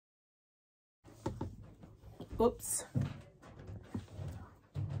Oops.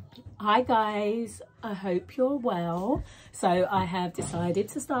 Hi guys, I hope you're well. So I have decided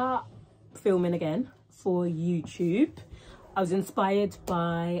to start filming again for YouTube. I was inspired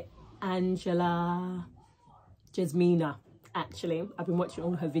by Angela Jasmina, actually. I've been watching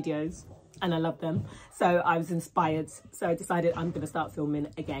all her videos and I love them. So I was inspired. So I decided I'm going to start filming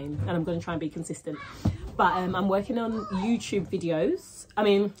again and I'm going to try and be consistent. But I'm working on YouTube videos. I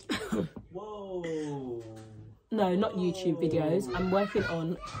mean, whoa. No, not YouTube videos. I'm working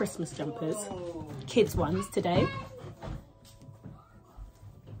on Christmas jumpers, kids ones today.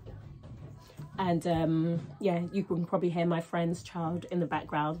 And yeah, you can probably hear my friend's child in the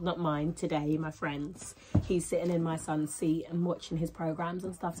background, not mine today, my friend's. He's sitting in my son's seat and watching his programs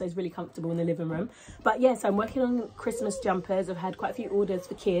and stuff, so he's really comfortable in the living room. But yes, I'm working on Christmas jumpers. I've had quite a few orders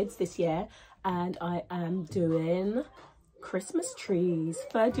for kids this year, and I am doing Christmas trees,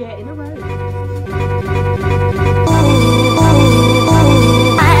 3rd year in a row.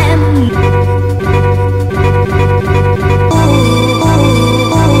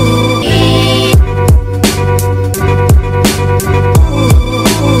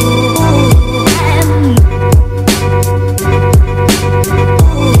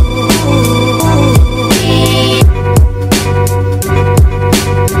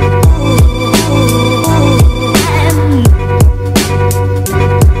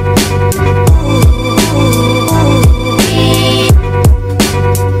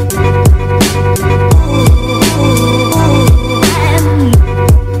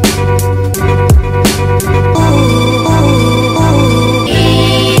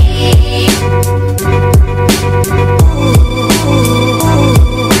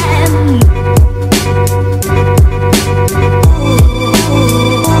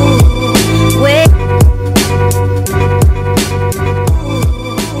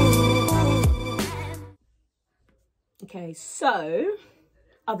 Okay, so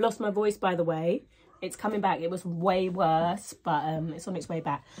I've lost my voice, by the way. It's coming back. It was way worse, but it's on its way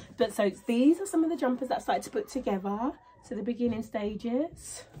back. But so these are some of the jumpers that I started to put together. So the beginning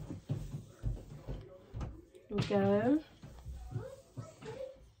stages. Here we go.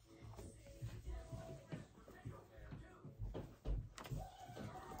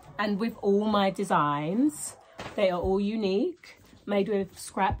 And with all my designs, they are all unique. Made with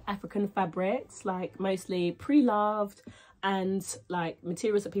scrap African fabrics, like mostly pre-loved, and like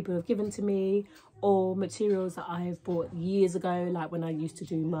materials that people have given to me, or materials that I have bought years ago, like when I used to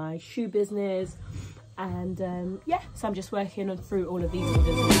do my shoe business. And yeah, so I'm just working on through all of these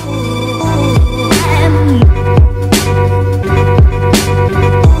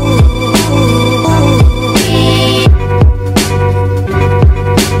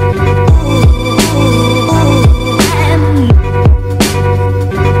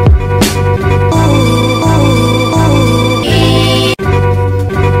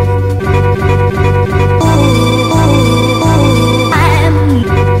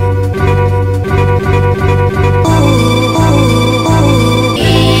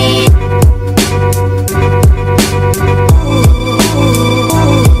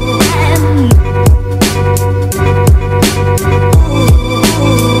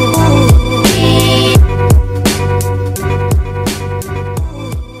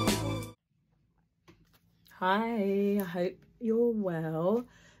Hi, I hope you're well.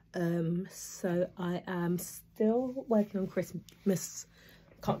 So I am still working on Christmas.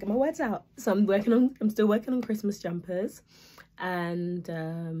 Can't get my words out. So I'm still working on Christmas jumpers, and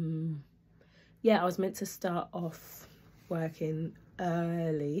yeah, I was meant to start off working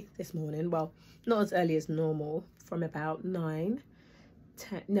early this morning. Well, not as early as normal, from about 9,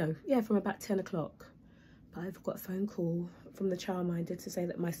 10. No, yeah, from about 10 o'clock. But I've got a phone call from the childminder to say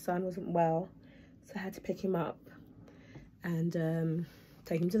that my son wasn't well. So I had to pick him up and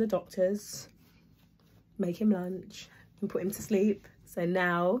take him to the doctor's, make him lunch and put him to sleep. So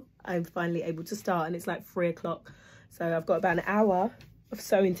now I'm finally able to start, and it's like 3 o'clock. So I've got about an hour of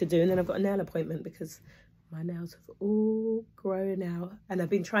sewing to do, and then I've got a nail appointment because my nails have all grown out. And I've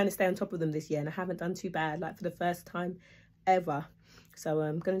been trying to stay on top of them this year, and I haven't done too bad, like for the first time ever. So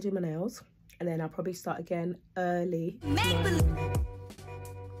I'm going to do my nails, and then I'll probably start again early tomorrow.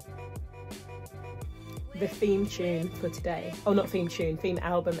 The theme tune for today, oh not theme tune, theme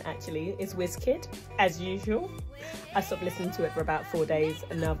album actually, is Wizkid, as usual. I stopped listening to it for about 4 days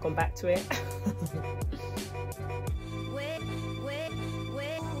and now I've gone back to it.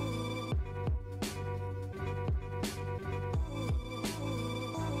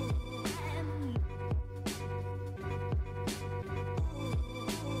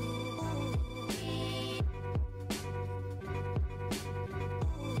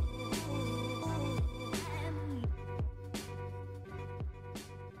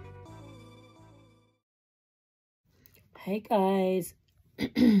 Hey guys,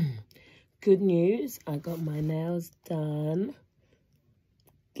 good news, I got my nails done.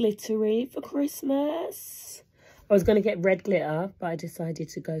 Glittery for Christmas. I was going to get red glitter, but I decided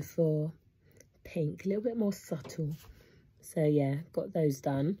to go for pink, a little bit more subtle. So yeah, got those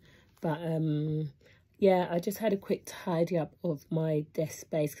done. But yeah, I just had a quick tidy up of my desk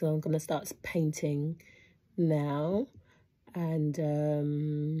space because I'm going to start painting now.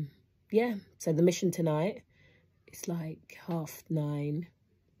 And yeah, so the mission tonight, it's like 9:30.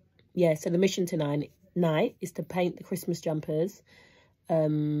 Yeah, so the mission tonight is to paint the Christmas jumpers,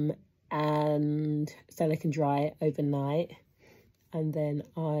 and so they can dry overnight. And then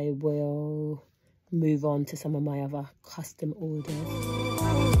I will move on to some of my other custom orders.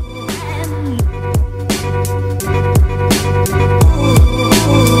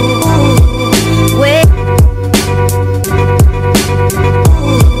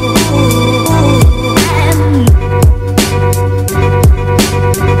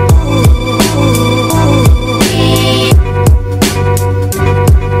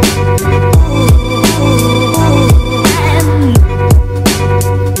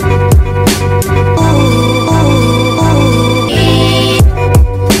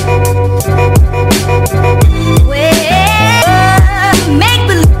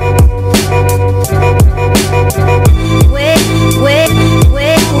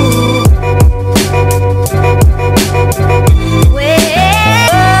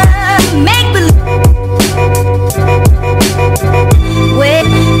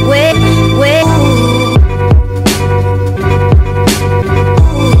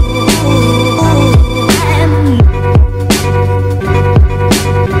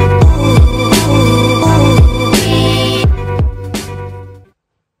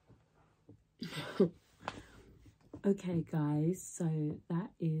 Okay guys, so that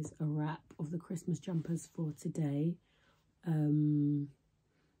is a wrap of the Christmas jumpers for today.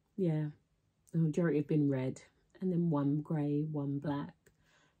 Yeah, the majority have been red and then one grey, one black.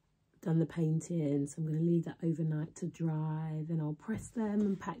 Done the painting, so I'm going to leave that overnight to dry, then I'll press them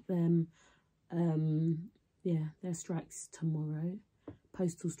and pack them. Yeah, their strikes tomorrow,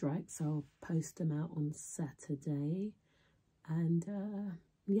 postal strikes, so I'll post them out on Saturday. And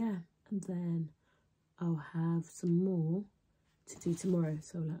yeah, and then I'll have some more to do tomorrow,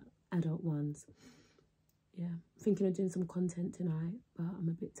 so like adult ones. Yeah, thinking of doing some content tonight, but I'm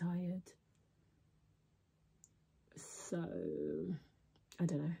a bit tired. So, I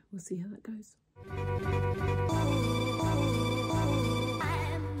don't know, we'll see how that goes.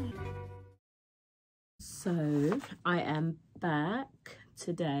 So, I am back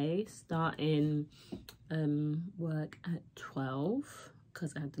today, starting work at 12,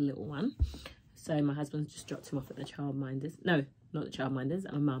 because I had the little one. So my husband's just dropped him off at the childminders. No, not the childminders,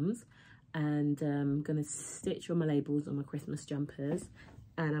 at my mum's. And I'm going to stitch all my labels on my Christmas jumpers.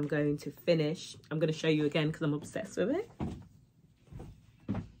 And I'm going to finish. I'm going to show you again because I'm obsessed with it.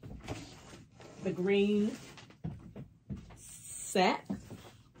 The green set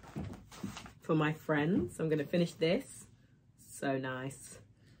for my friends. I'm going to finish this. So nice.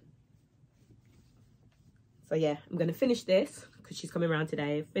 So yeah, I'm going to finish this because she's coming around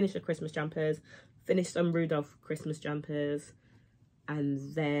today. Finish the Christmas jumpers, finish some Rudolph Christmas jumpers, and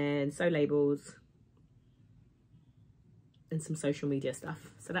then sew labels and some social media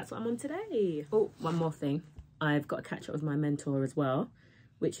stuff. So that's what I'm on today. Oh, one more thing. I've got to catch up with my mentor as well,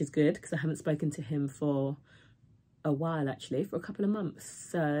 which is good because I haven't spoken to him for a while, actually, for a couple of months.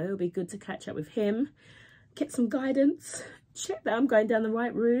 So it'll be good to catch up with him, get some guidance, check that I'm going down the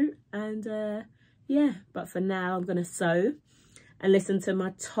right route, and yeah, but for now I'm going to sew and listen to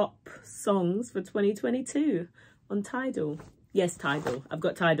my top songs for 2022 on Tidal. Yes, Tidal. I've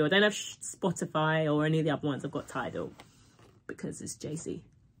got Tidal. I don't have Spotify or any of the other ones. I've got Tidal because it's JC.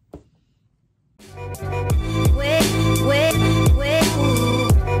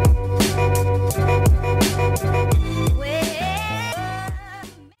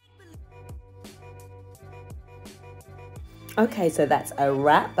 Okay, so that's a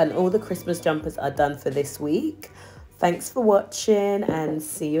wrap and all the Christmas jumpers are done for this week. Thanks for watching and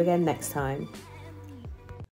see you again next time.